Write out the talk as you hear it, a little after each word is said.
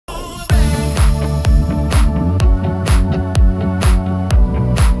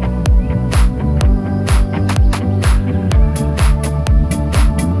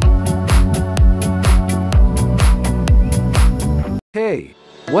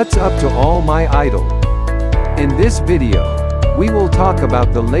What's up to all my idol? In this video, we will talk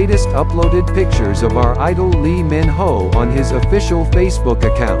about the latest uploaded pictures of our idol Lee Min-ho on his official Facebook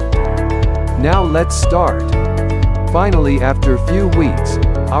account. Now let's start. Finally, after few weeks,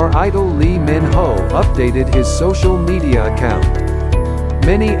 our idol Lee Min-ho updated his social media account.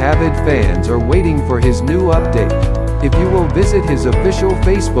 Many avid fans are waiting for his new update. If you will visit his official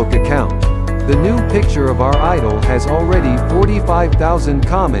Facebook account, the new picture of our idol has already 45,000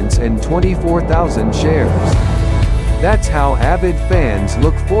 comments and 24,000 shares. That's how avid fans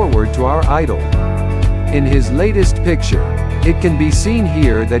look forward to our idol. In his latest picture, it can be seen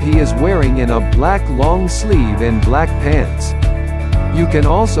here that he is wearing in a black long sleeve and black pants. You can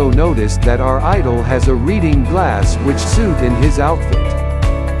also notice that our idol has a reading glass which suit in his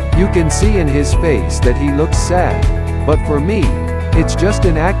outfit. You can see in his face that he looks sad, but for me, it's just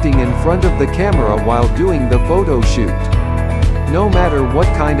an acting in front of the camera while doing the photo shoot. No matter what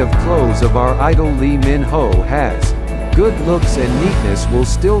kind of clothes of our idol Lee Min-ho has, good looks and neatness will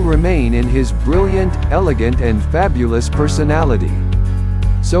still remain in his brilliant, elegant and fabulous personality.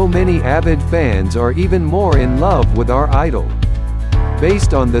 So many avid fans are even more in love with our idol.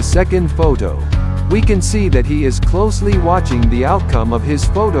 Based on the second photo, we can see that he is closely watching the outcome of his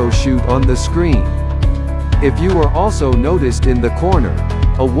photo shoot on the screen. If you were also noticed in the corner,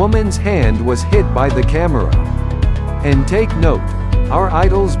 a woman's hand was hit by the camera. And take note, our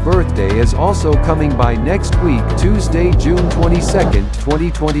idol's birthday is also coming by next week, Tuesday, June 22nd,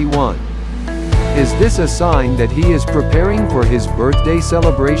 2021. Is this a sign that he is preparing for his birthday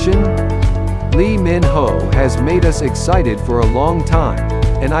celebration? Lee Min-ho has made us excited for a long time,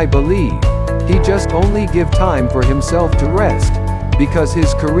 and I believe he just only give time for himself to rest, because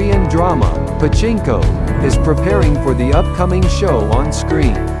his Korean drama, Pachinko, is preparing for the upcoming show on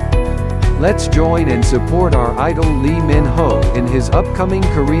screen. Let's join and support our idol Lee Min-ho in his upcoming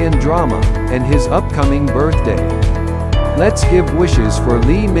Korean drama, and his upcoming birthday. Let's give wishes for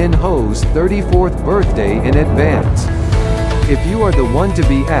Lee Min-ho's 34th birthday in advance. If you are the one to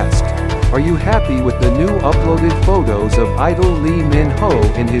be asked, are you happy with the new uploaded photos of idol Lee Min-ho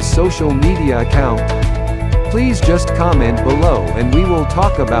in his social media account? Please just comment below and we will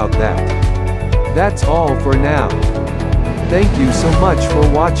talk about that. That's all for now. Thank you so much for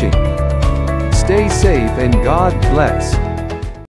watching. Stay safe and God bless.